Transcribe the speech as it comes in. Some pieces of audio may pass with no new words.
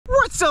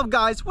What's up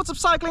guys, what's up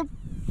cycling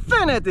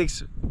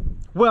fanatics?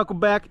 Welcome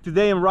back.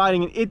 Today I'm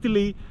riding in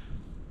Italy.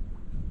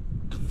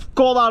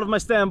 Called out of my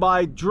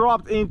standby,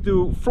 dropped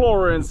into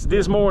Florence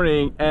this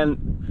morning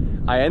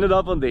and I ended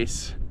up on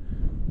this.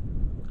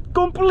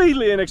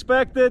 Completely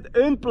unexpected,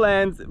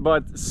 unplanned,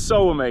 but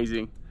so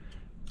amazing.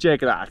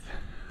 Check it out.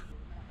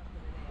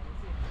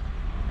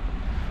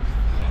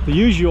 The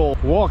usual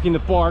walk in the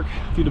park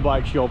to the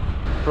bike shop,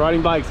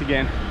 riding bikes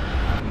again.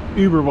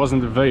 Uber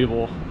wasn't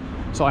available,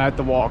 so I had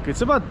to walk. It's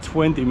about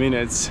 20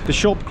 minutes. The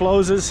shop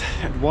closes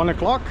at 1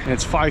 o'clock and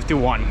it's 5 to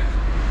 1.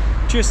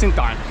 Just in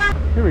time.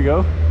 Here we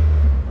go.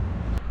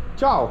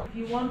 Ciao. If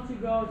you want to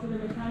go to the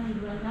mechanic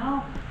right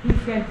now, please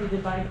get to the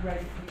bike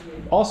ready for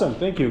you. Awesome,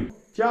 thank you.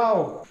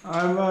 Ciao.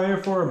 I'm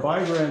here for a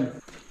bike rent.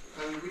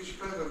 And which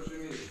pedals do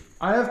you need?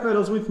 I have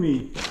pedals with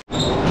me.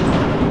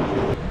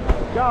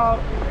 Ciao.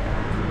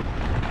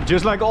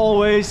 Just like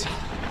always,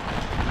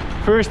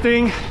 first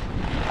thing,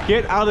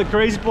 get out of the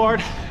crazy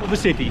part of the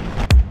city.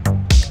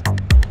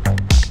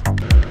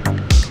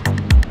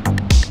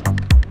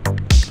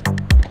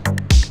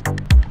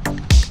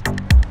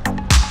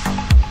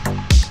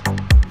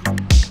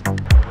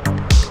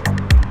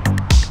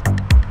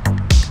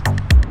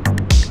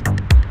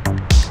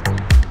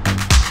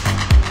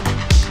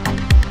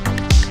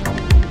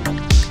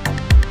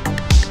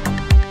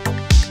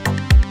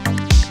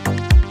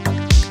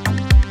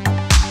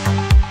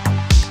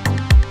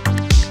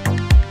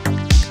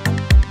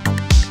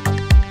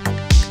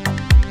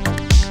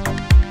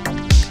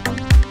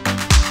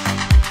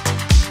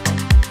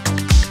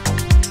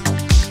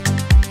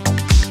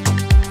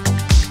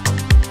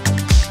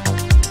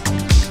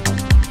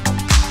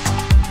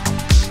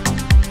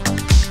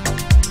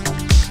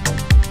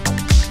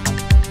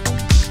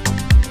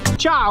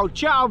 Ciao,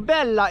 ciao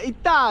bella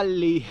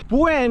Italy!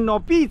 Bueno,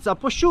 pizza,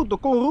 prosciutto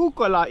con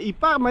rucola e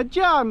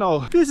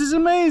parmigiano. This is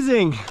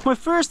amazing! My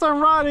first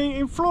time riding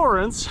in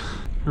Florence.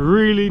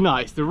 Really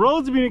nice. The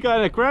road's been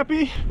kind of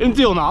crappy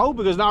until now,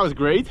 because now it's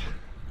great.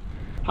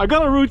 I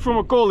got a route from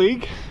a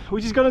colleague,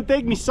 which is gonna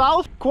take me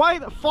south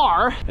quite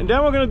far. And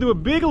then we're gonna do a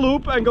big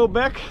loop and go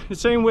back the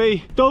same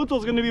way. Total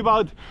is gonna be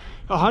about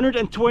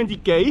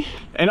 120k.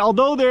 And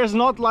although there's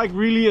not like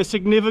really a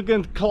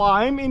significant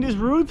climb in this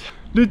route,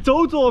 the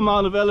total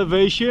amount of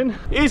elevation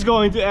is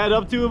going to add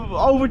up to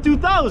over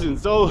 2000.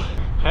 So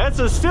that's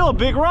still a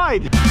big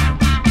ride.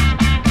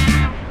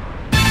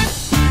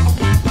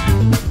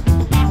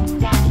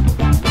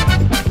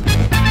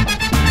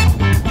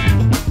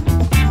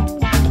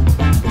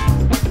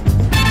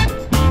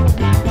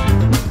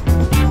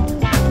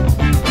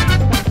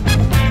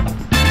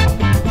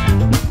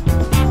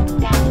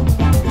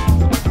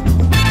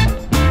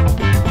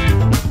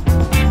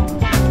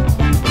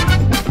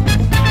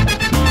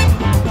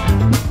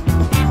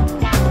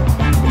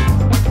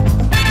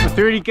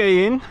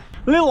 In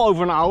a little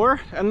over an hour,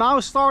 and now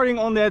starting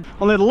on that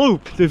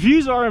loop. The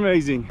views are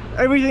amazing.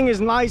 Everything is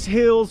nice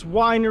hills,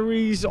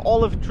 wineries,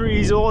 olive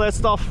trees, all that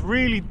stuff.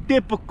 Really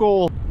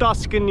typical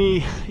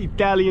Tuscany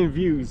Italian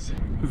views.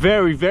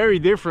 Very, very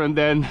different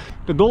than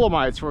the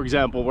Dolomites, for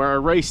example, where I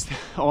raced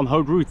on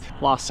Haute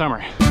Route last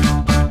summer.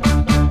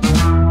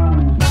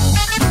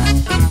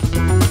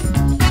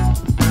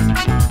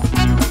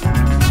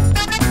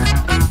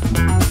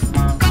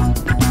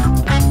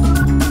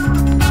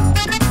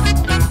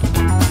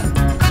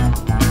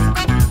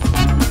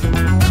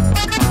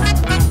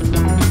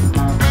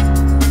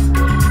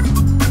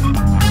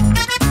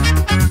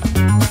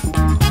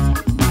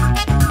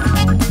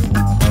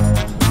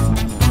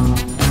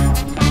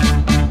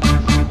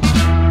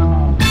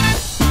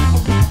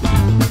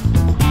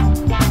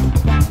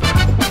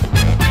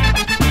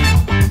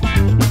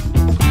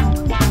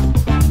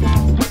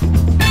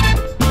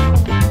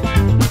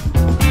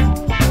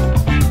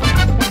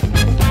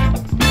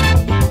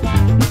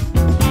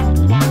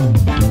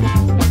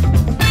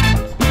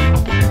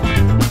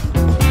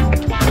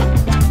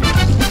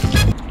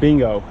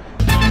 Bingo.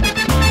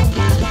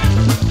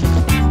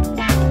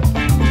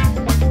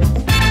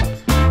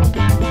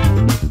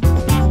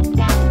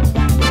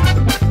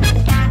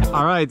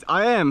 All right,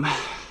 I am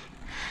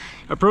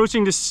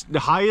approaching the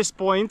highest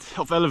point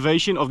of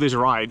elevation of this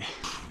ride.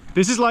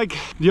 This is like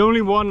the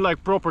only one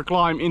like proper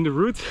climb in the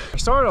route. I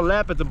started a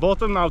lap at the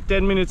bottom, now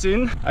 10 minutes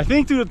in. I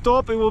think to the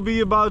top it will be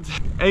about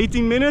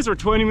 18 minutes or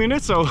 20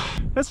 minutes, so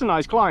that's a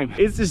nice climb.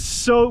 It is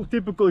so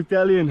typical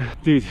Italian,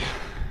 dude.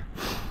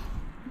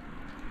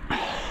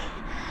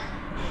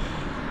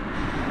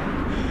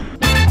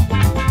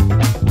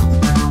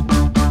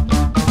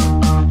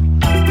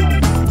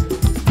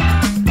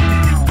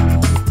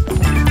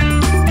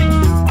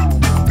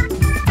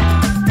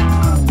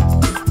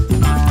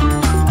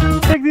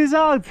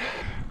 Out.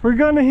 We're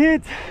gonna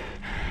hit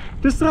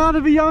the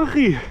Strade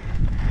Bianche.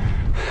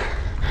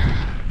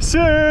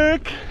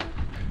 Sick!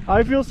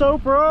 I feel so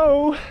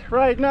pro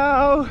right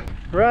now,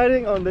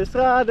 riding on the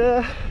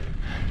Strade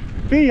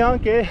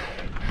Bianche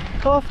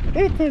of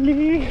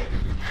Italy.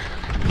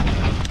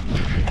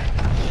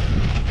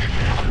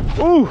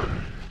 Ooh!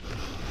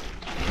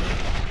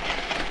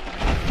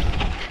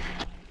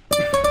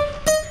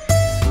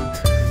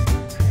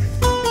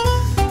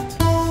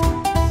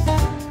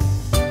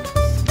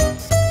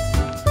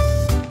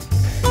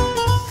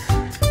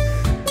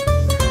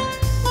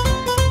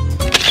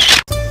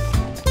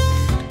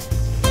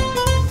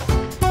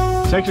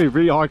 actually a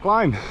pretty hard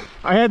climb.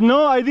 I had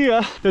no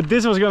idea that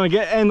this was gonna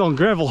end on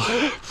gravel.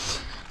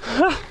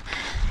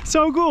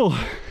 So cool.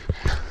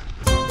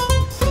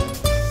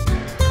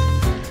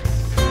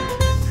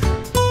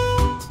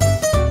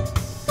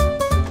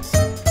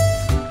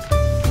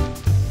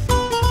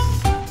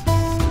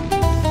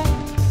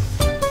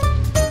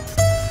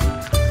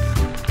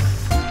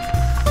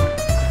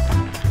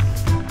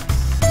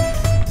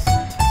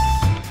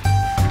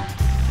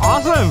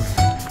 Awesome.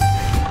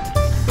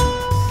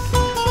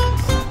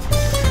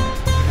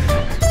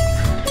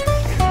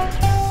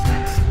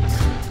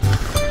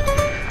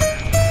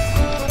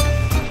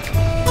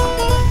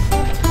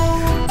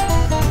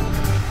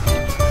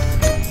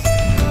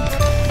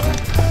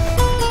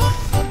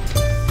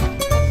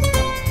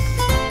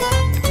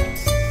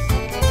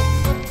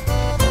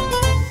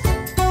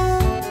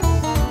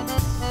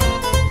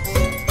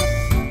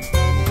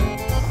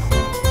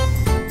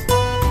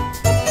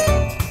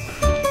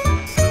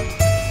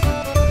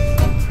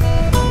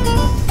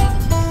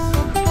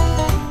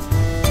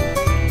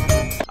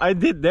 I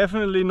did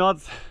definitely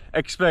not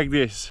expect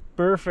this.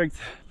 Perfect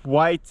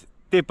white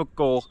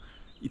typical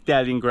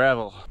Italian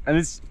gravel, and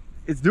it's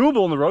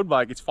doable on the road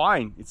bike. It's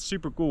fine, it's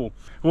super cool.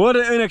 What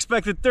an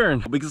unexpected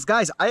turn, because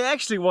guys, I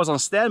actually was on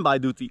standby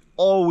duty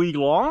all week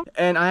long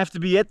and I have to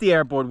be at the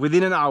airport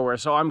within an hour,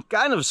 so I'm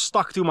kind of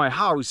stuck to my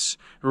house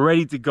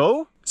ready to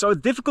go. So it's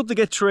difficult to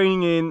get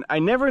training in. I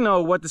never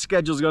know what the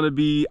schedule is going to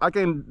be. I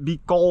can be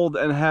called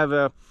and have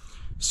a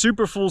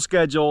super full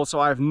schedule, so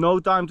I have no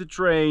time to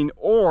train,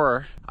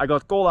 or I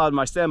got called out of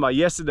my standby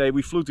yesterday.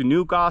 We flew to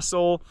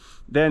Newcastle,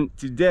 then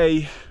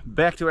today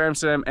back to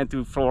Amsterdam and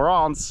to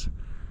Florence,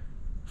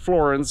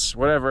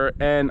 whatever,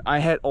 and I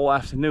had all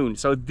afternoon.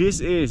 So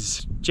this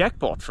is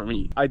jackpot for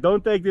me. I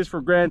don't take this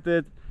for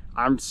granted.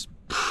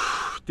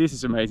 This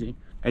is amazing.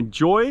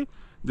 Enjoy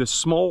the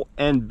small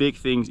and big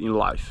things in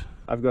life.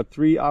 I've got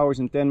 3 hours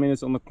and 10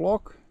 minutes on the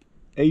clock,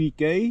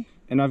 80k,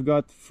 and I've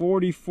got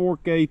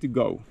 44k to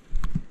go.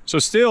 So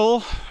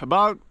still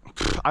about,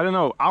 I don't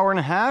know, hour and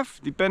a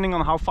half, depending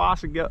on how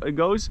fast it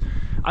goes.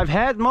 I've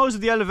had most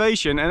of the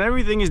elevation and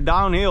everything is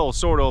downhill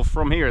sort of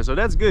from here, so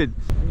that's good.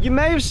 You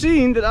may have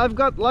seen that I've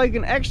got like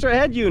an extra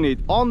head unit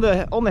on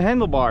the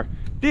handlebar.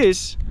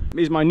 This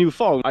is my new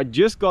phone. I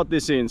just got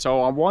this in,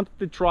 so I wanted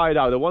to try it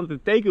out. I wanted to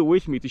take it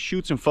with me to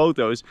shoot some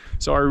photos,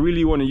 so I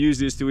really want to use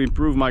this to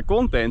improve my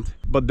content.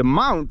 But the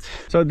mount,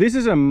 so this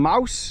is a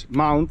mouse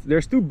mount.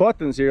 There's two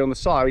buttons here on the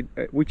side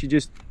which you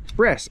just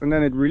press and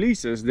then it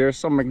releases. There's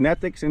some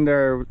magnetics in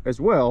there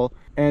as well,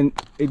 and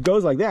it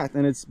goes like that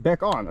and it's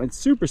back on. It's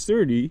super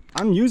sturdy.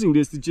 I'm using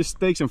this to just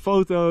take some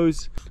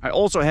photos. I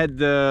also had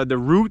the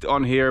route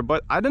on here,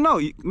 but I don't know,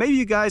 maybe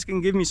you guys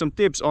can give me some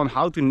tips on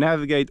how to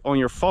navigate on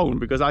your phone,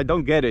 because I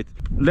don't get it.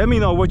 Let me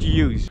know what you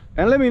use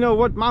and let me know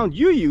what mount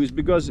you use,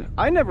 because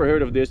I never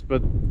heard of this,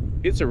 but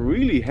it's a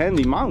really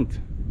handy mount.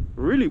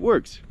 Really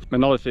works.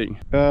 Another thing,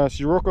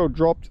 Sirocco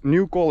dropped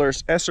new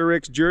colors,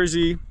 SRX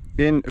jersey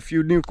in a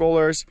few new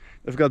colors.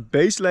 They've got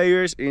base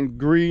layers in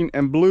green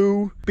and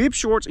blue, bib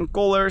shorts in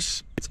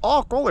colors. It's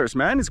all colors,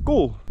 man. It's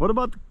cool. What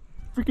about the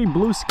freaking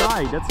blue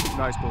sky? That's a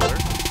nice color.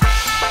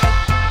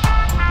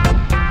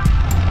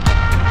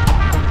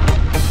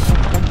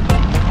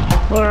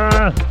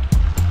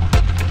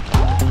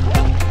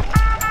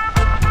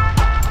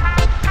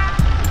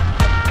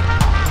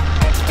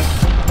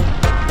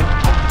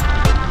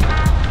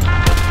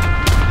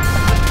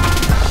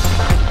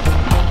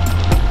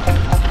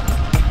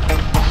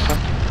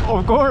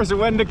 Of course,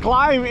 when the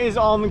climb is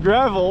on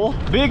gravel,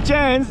 big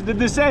chance the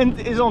descent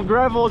is on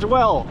gravel as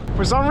well.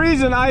 For some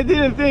reason I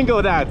didn't think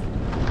of that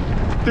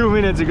 2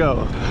 minutes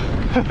ago.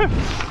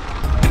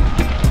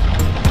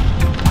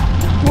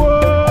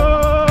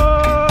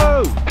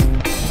 Whoa!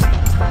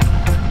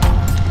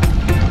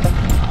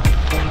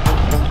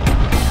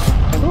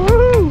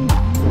 Woo!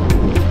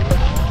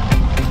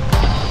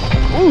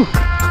 Ooh.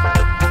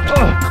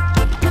 Oh.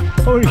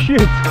 Holy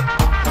shit!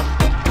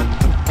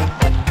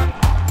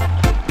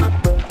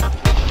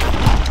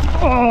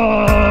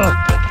 Oh,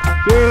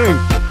 dang.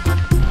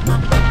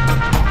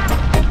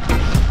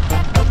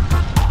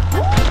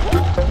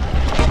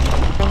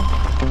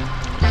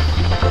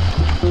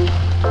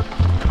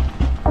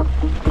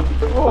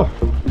 Oh.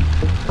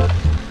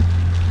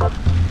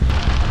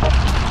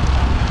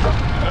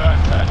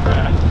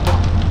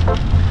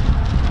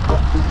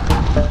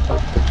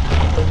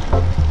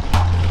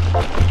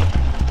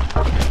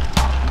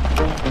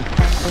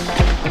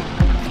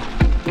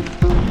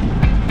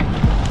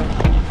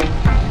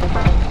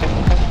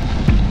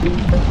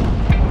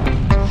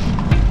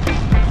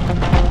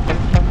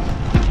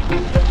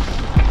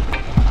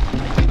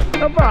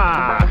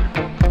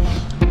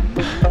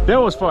 That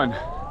was fun.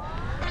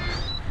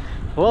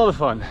 A lot of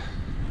fun.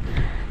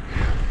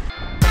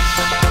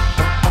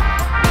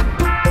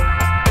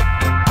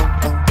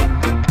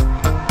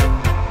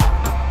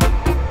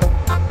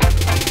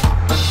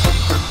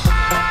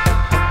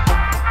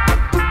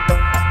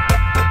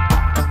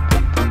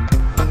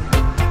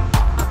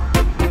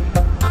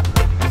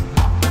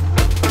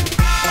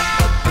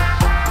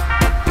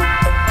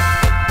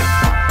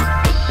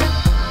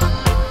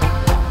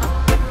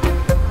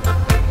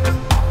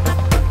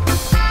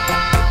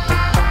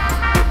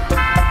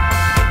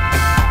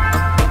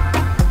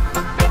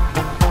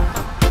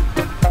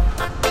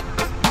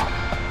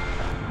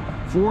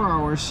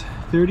 hours,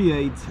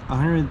 38,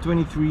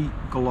 123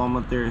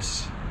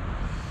 kilometers.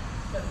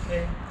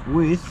 Okay.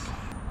 With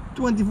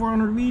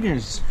 2400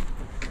 meters.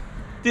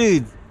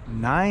 Dude,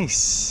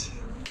 nice.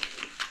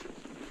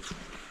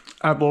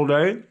 Apple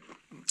day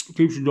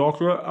keeps the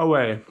doctor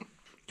away.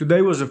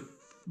 Today was a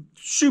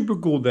super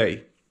cool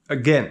day.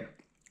 Again,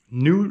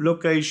 new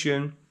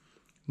location,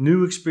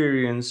 new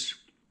experience.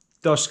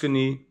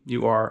 Tuscany,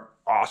 you are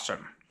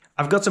awesome.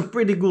 I've got some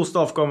pretty cool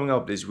stuff coming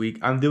up this week.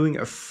 I'm doing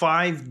a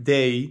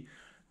 5-day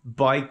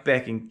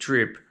bikepacking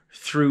trip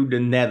through the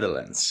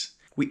Netherlands.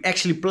 We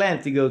actually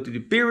planned to go to the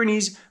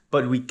Pyrenees,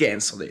 but we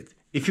canceled it.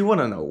 If you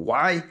want to know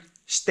why,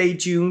 stay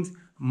tuned.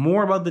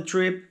 More about the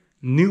trip.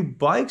 New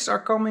bikes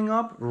are coming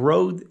up,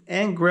 road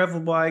and gravel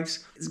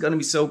bikes. It's gonna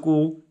be so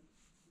cool.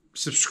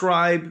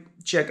 Subscribe,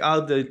 check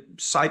out the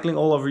Cycling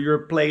All Over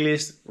Europe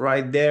playlist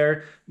right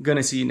there.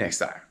 Gonna see you next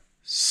time.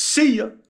 See ya!